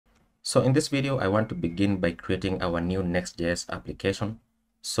So in this video, I want to begin by creating our new Next.js application.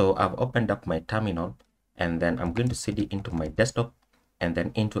 So I've opened up my terminal, and then I'm going to cd into my desktop and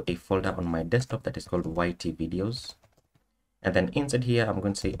then into a folder on my desktop that is called YT videos. And then inside here, I'm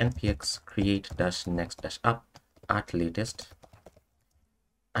going to say npx create-next-app at latest.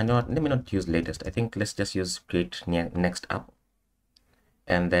 And let me not use latest. I think let's just use create next app.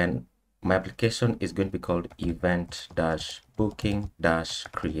 And then my application is going to be called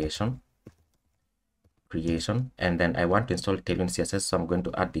event-booking-creation. And then I want to install Tailwind CSS, so I'm going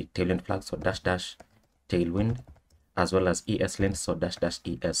to add the Tailwind flag, so --Tailwind, as well as ESLint, so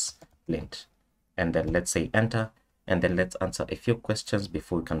 --ESLint. And then let's say enter, and then let's answer a few questions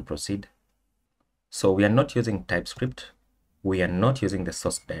before we can proceed. So we are not using TypeScript, we are not using the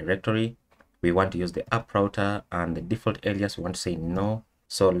source directory, we want to use the app router, and the default alias we want to say no.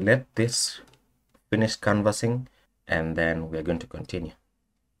 So let this finish canvassing, and then we're going to continue.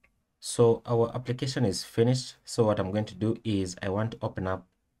 So our application is finished. So what I'm going to do is I want to open up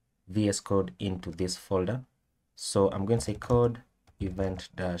VS Code into this folder. So I'm going to say code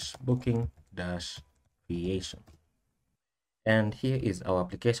event-booking-creation. And here is our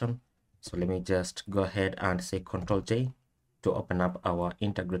application. So let me just go ahead and say Ctrl-J to open up our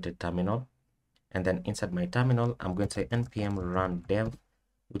integrated terminal. And then inside my terminal, I'm going to say npm run dev,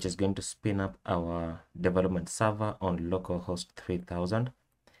 which is going to spin up our development server on localhost 3000.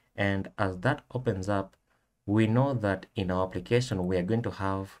 And as that opens up, we know that in our application, we are going to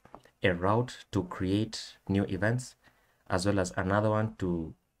have a route to create new events, as well as another one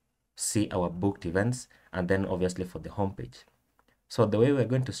to see our booked events, and then obviously for the homepage. So the way we're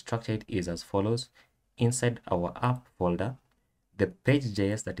going to structure it is as follows. Inside our app folder, the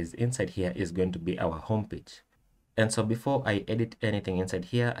page.js that is inside here is going to be our homepage. And so before I edit anything inside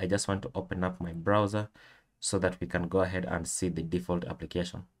here, I just want to open up my browser so that we can go ahead and see the default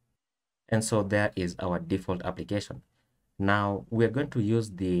application. And so there is our default application. Now we're going to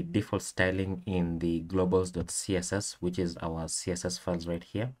use the default styling in the globals.css, which is our CSS files right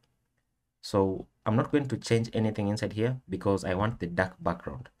here. So I'm not going to change anything inside here because I want the dark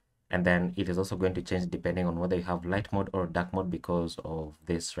background. And then it is also going to change depending on whether you have light mode or dark mode because of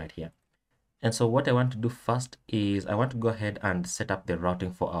this right here. And so what I want to do first is I want to go ahead and set up the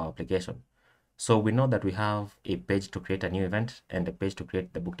routing for our application. So we know that we have a page to create a new event and a page to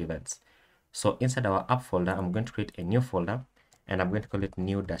create the booked events. So inside our app folder, I'm going to create a new folder and I'm going to call it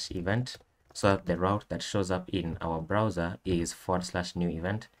new-event so that the route that shows up in our browser is /new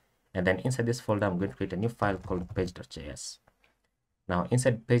event. And then inside this folder, I'm going to create a new file called page.js. Now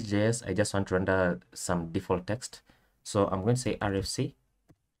inside page.js, I just want to render some default text. So I'm going to say RFC,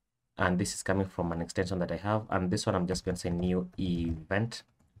 and this is coming from an extension that I have. And this one, I'm just going to say new event.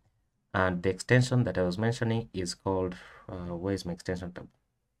 And the extension that I was mentioning is called, where is my extension tab?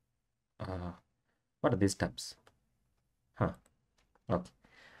 What are these tabs? Okay,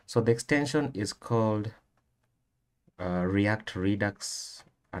 so the extension is called React Redux,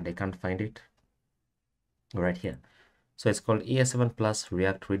 and I can't find it right here. So it's called ES7 Plus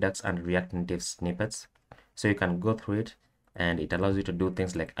React Redux and React Native Snippets. So you can go through it, and it allows you to do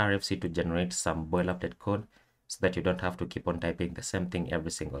things like RFC to generate some boilerplate code so that you don't have to keep on typing the same thing every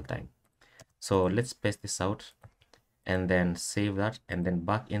single time. So let's paste this out and then save that, and then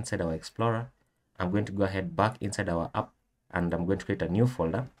back inside our Explorer, I'm going to go ahead back inside our app, and I'm going to create a new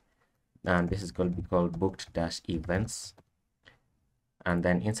folder, and this is going to be called booked-events. And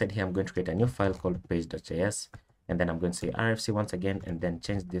then inside here, I'm going to create a new file called page.js, and then I'm going to say RFC once again, and then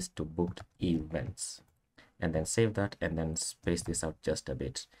change this to booked events, and then save that, and then space this out just a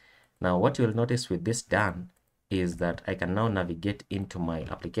bit. Now what you'll notice with this done is that I can now navigate into my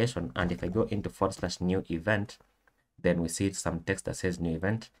application, and if I go into /new event, then we see some text that says new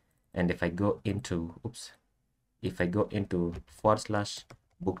event. And if I go into, /booked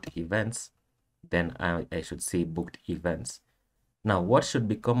events, then I should see booked events. Now, what should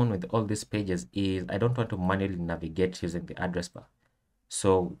be common with all these pages is I don't want to manually navigate using the address bar.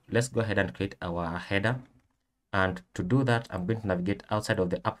 So let's go ahead and create our header. And to do that, I'm going to navigate outside of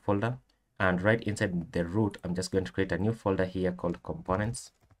the app folder, and right inside the root, I'm just going to create a new folder here called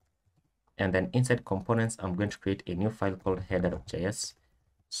components. And then inside components, I'm going to create a new file called header.js.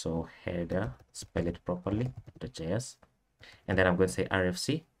 So header, spell it properly, .js. And then I'm going to say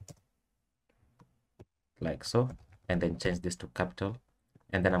RFC, like so, and then change this to capital.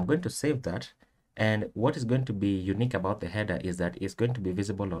 And then I'm going to save that. And what is going to be unique about the header is that it's going to be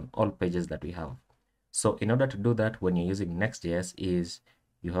visible on all pages that we have. So in order to do that, when you're using Next.js, is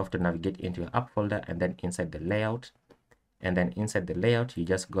you have to navigate into your app folder and then inside the layout. And then inside the layout, you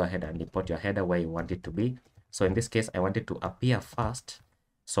just go ahead and import your header where you want it to be. So in this case, I want it to appear first,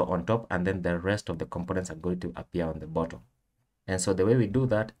 so on top, and then the rest of the components are going to appear on the bottom. And so the way we do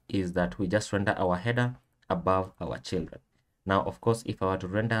that is that we just render our header above our children. Now, of course, if I were to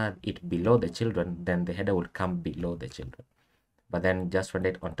render it below the children, then the header would come below the children. But then just render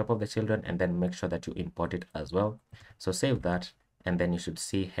it on top of the children and then make sure that you import it as well. So save that, and then you should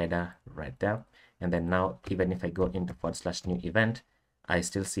see header right there. And then now, even if I go into /new event, I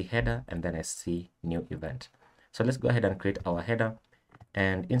still see header, and then I see new event. So let's go ahead and create our header.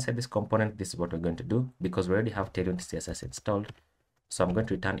 And inside this component, this is what we're going to do, because we already have Tailwind CSS installed. So I'm going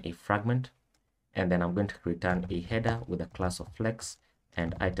to return a fragment, and then I'm going to return a header with a class of flex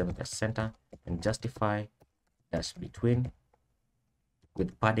and item.center and justify dash between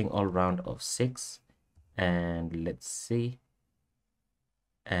with padding all round of 6. And let's see,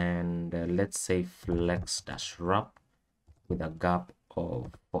 and let's say flex dash wrap with a gap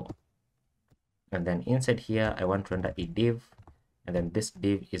of 4. And then inside here, I want to render a div, and then this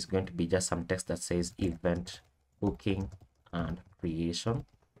div is going to be just some text that says event booking and creation,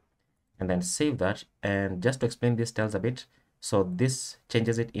 and then save that. And just to explain these styles a bit, so this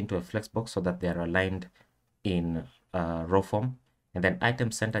changes it into a flex box so that they are aligned in row form. And then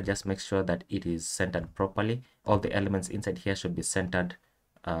item center just makes sure that it is centered properly. All the elements inside here should be centered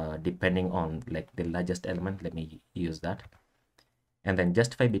depending on like the largest element. Let me use that. And then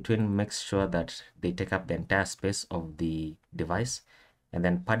justify between makes sure that they take up the entire space of the device. And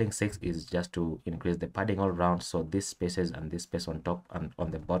then padding 6 is just to increase the padding all around, so these spaces and this space on top and on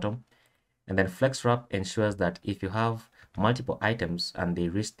the bottom. And then flex wrap ensures that if you have multiple items and they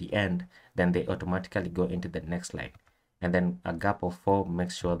reach the end, then they automatically go into the next line. And then a gap of 4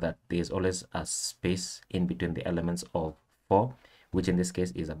 makes sure that there is always a space in between the elements of 4, which in this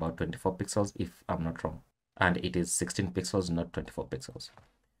case is about 24 pixels if I'm not wrong. And it is 16 pixels, not 24 pixels.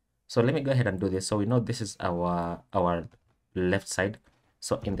 So let me go ahead and do this. So we know this is our left side.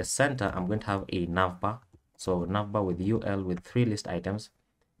 So in the center, I'm going to have a navbar. So navbar with UL with 3 list items.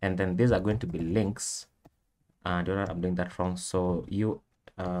 And then these are going to be links. And I'm doing that wrong. So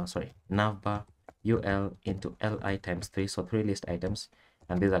navbar UL into LI times 3. So 3 list items.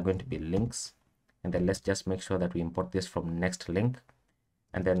 And these are going to be links. And then let's just make sure that we import this from next link.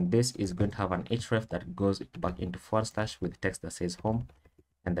 And then this is going to have an href that goes back into / with text that says home.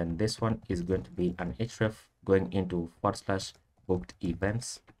 And then this one is going to be an href going into / booked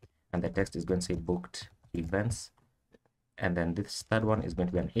events. And the text is going to say booked events. And then this third one is going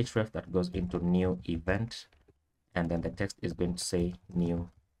to be an href that goes into new event. And then the text is going to say new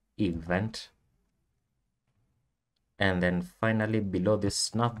event. And then finally below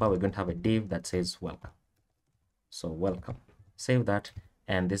this navbar, we're going to have a div that says welcome. So welcome. Save that.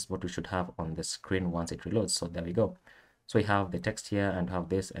 And this is what we should have on the screen once it reloads. So there we go. So we have the text here and have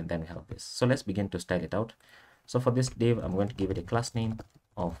this, and then we have this. So let's begin to style it out. So for this div, I'm going to give it a class name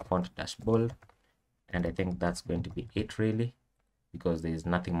of font-bold. And I think that's going to be it really, because there is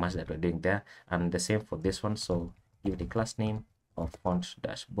nothing much that we're doing there. And the same for this one. So give it a class name of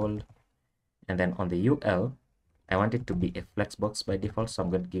font-bold. And then on the UL, I want it to be a flex box by default. So I'm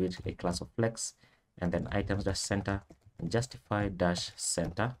going to give it a class of flex, and then items-center and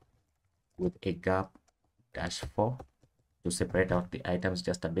justify-center with a gap -4 to separate out the items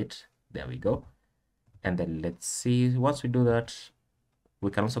just a bit. There we go. And then let's see, once we do that,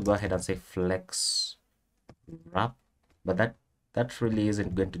 we can also go ahead and say flex wrap, but that really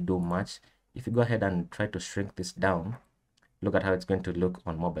isn't going to do much. If you go ahead and try to shrink this down, look at how it's going to look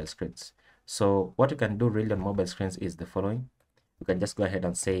on mobile screens. So what you can do really on mobile screens is the following. You can just go ahead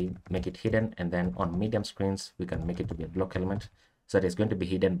and say make it hidden, and then on medium screens we can make it to be a block element, so that it's going to be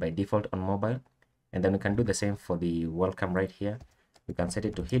hidden by default on mobile. And then we can do the same for the welcome right here. We can set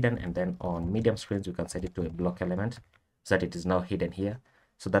it to hidden, and then on medium screens we can set it to a block element, so that it is now hidden here,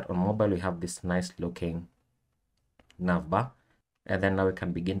 so that on mobile we have this nice looking navbar. And then now we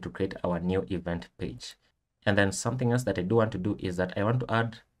can begin to create our new event page. And then something else that I do want to do is that I want to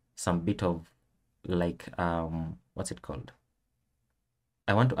add some bit of like what's it called,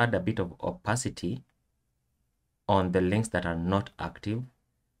 I want to add a bit of opacity on the links that are not active.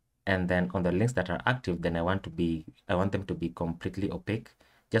 And then on the links that are active, then I want them to be completely opaque,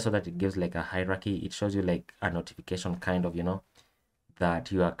 just so that it gives like a hierarchy. It shows you like a notification kind of,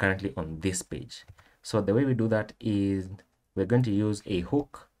 that you are currently on this page. So the way we do that is we're going to use a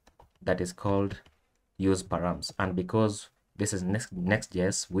hook that is called use params. And because this is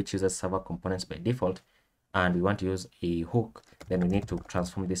Next.js, which uses server components by default, and we want to use a hook, then we need to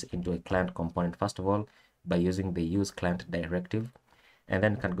transform this into a client component first of all by using the use client directive. And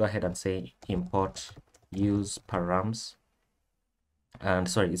then can go ahead and say import use params. And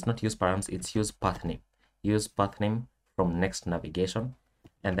sorry, it's not use params, it's use path name. Use path name from next navigation.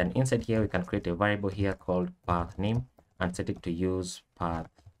 And then inside here, we can create a variable here called path name and set it to use path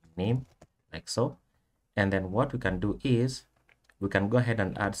name like so. And then what we can do is we can go ahead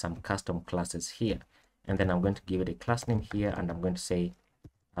and add some custom classes here. And then I'm going to give it a class name here, and I'm going to say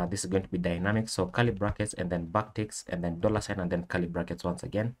this is going to be dynamic. So curly brackets and then backticks and then $sign and then curly brackets once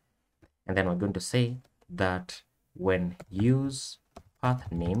again. And then we're going to say that when use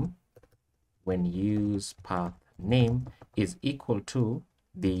path name is equal to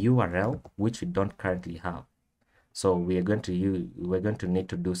the URL, which we don't currently have. So we're going to need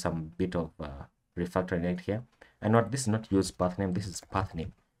to do some bit of refactoring right here. And what this is not use path name, this is path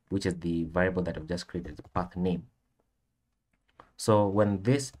name, which is the variable that I've just created, the path name. So when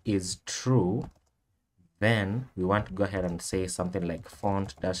this is true, then we want to go ahead and say something like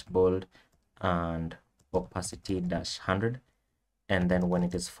font dash bold and opacity dash 100. And then when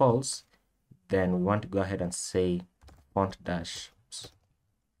it is false, then we want to go ahead and say font dash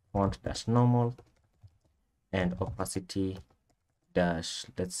normal and opacity dash,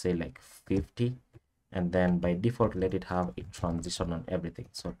 let's say like 50. And then by default, let it have a transition on everything.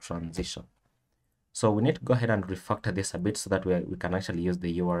 So transition. So we need to go ahead and refactor this a bit so that we can actually use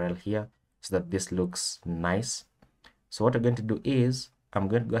the URL here so that this looks nice. So what we're going to do is I'm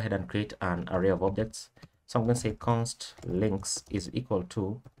going to go ahead and create an array of objects. So I'm going to say const links is equal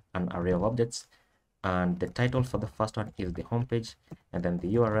to an array of objects, and the title for the first one is the homepage, and then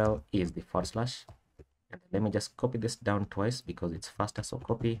the URL is the /. And let me just copy this down twice because it's faster. So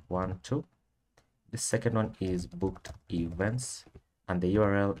copy 1, 2. The second one is booked events, and the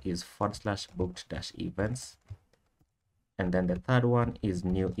URL is / booked-events. And then the third one is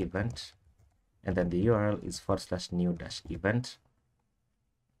new event, and then the URL is / new-event.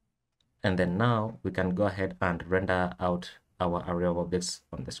 And then now we can go ahead and render out our array of objects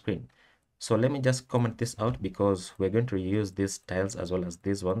on the screen. So let me just comment this out because we're going to use these styles as well as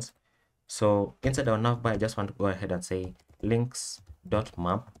these ones. So inside our navbar, I just want to go ahead and say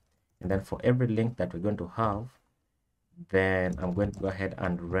links.map. And then for every link that we're going to have, then I'm going to go ahead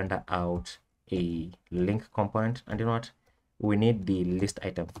and render out a link component. And you know what? We need the list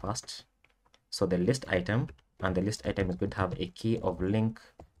item first. So the list item, and the list item is going to have a key of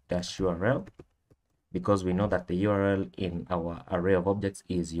link-URL, because we know that the URL in our array of objects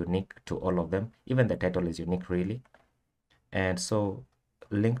is unique to all of them. Even the title is unique, really. And so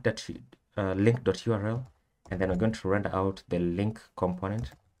link.url, and then we're going to render out the link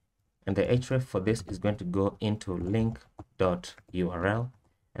component. And the href for this is going to go into link.url,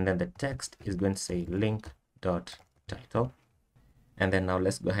 and then the text is going to say link.title. And then now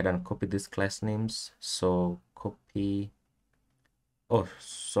let's go ahead and copy these class names. So copy, oh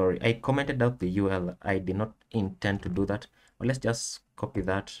sorry, I commented out the UL. I did not intend to do that, but let's just copy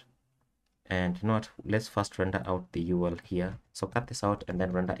that. And you know what, let's first render out the UL here. So cut this out and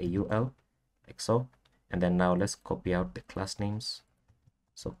then render a UL like so. And then now let's copy out the class names.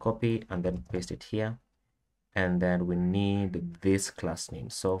 So copy and then paste it here. And then we need this class name.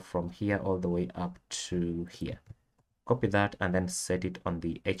 So from here all the way up to here. Copy that and then set it on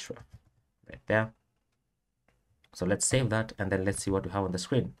the href right there. So let's save that and then let's see what we have on the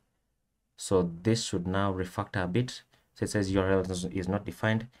screen. So this should now refactor a bit. So it says URL is not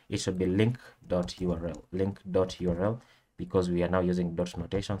defined. It should be link.url, because we are now using dot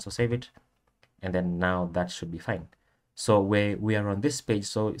notation. So save it, and then now that should be fine. So we are on this page.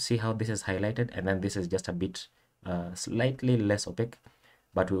 So see how this is highlighted, and then this is just a bit slightly less opaque,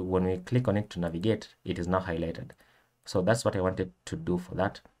 but when we click on it to navigate, it is now highlighted. So that's what I wanted to do for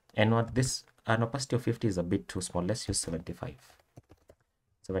that. And what this, an opacity of 50 is a bit too small. Let's use 75.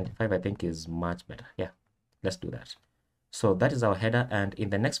 75 I think is much better. Yeah, let's do that. So that is our header, and in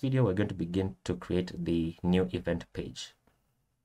the next video we're going to begin to create the new event page.